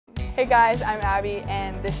Hey guys, I'm Abby,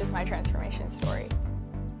 and this is my transformation story.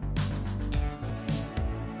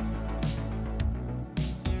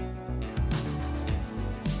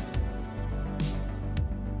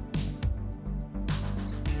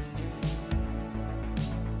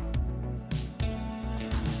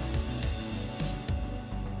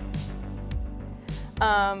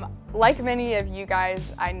 Like many of you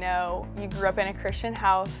guys I know, you grew up in a Christian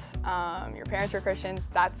house. Your parents were Christians.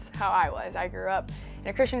 That's how I was. I grew up in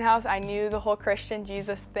a Christian house. I knew the whole Christian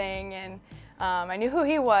Jesus thing, and I knew who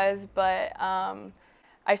he was, but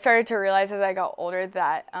I started to realize as I got older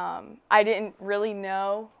that I didn't really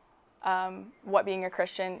know what being a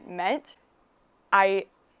Christian meant. I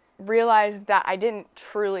realized that I didn't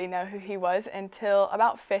truly know who he was until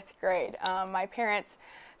about 5th grade. My parents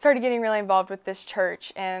started getting really involved with this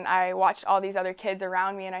church, and I watched all these other kids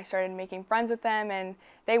around me, and I started making friends with them, and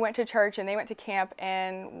they went to church and they went to camp.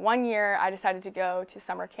 And one year I decided to go to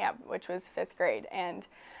summer camp, which was 5th grade, and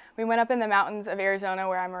we went up in the mountains of Arizona,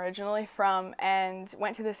 where I'm originally from, and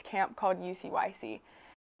went to this camp called UCYC.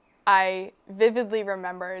 I vividly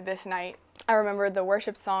remember this night. I remember the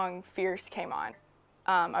worship song Fierce came on.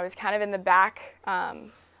 I was kind of in the back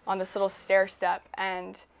on this little stair step,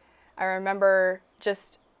 and I remember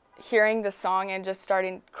just hearing the song and just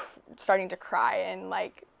starting to cry and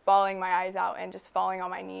like bawling my eyes out and just falling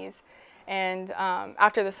on my knees. And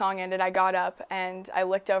after the song ended, I got up and I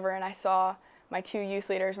looked over and I saw my 2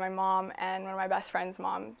 youth leaders, my mom and one of my best friend's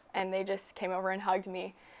mom, and they just came over and hugged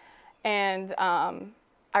me. And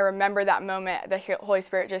I remember that moment, the Holy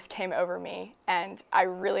Spirit just came over me, and I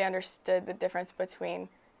really understood the difference between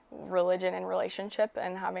religion and relationship,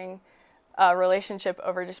 and having a relationship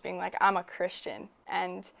over just being like, I'm a Christian.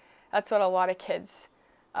 And that's what a lot of kids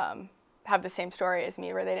have the same story as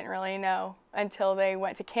me, where they didn't really know until they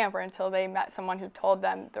went to camp or until they met someone who told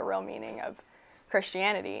them the real meaning of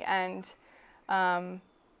Christianity. And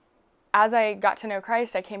as I got to know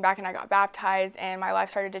Christ, I came back and I got baptized, and my life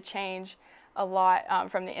started to change a lot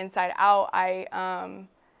from the inside out. I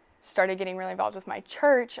started getting really involved with my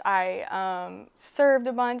church. I served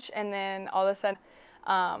a bunch, and then all of a sudden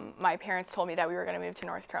my parents told me that we were going to move to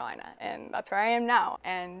North Carolina, and that's where I am now.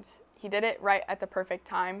 And he did it right at the perfect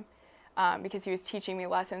time because he was teaching me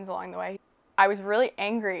lessons along the way. I was really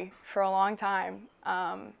angry for a long time,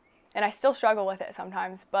 and I still struggle with it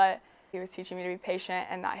sometimes, but he was teaching me to be patient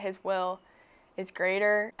and that his will is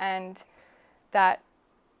greater, and that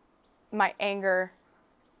my anger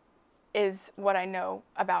is what I know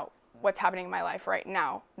about what's happening in my life right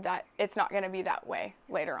now, that it's not going to be that way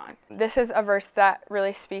later on. This is a verse that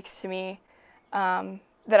really speaks to me,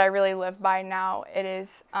 that I really live by now. It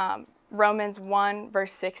is Romans 1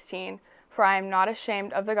 verse 16. For I am not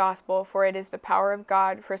ashamed of the gospel, for it is the power of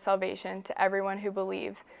God for salvation to everyone who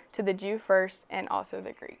believes, to the Jew first and also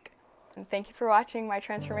the Greek. And thank you for watching my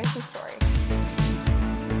transformation story.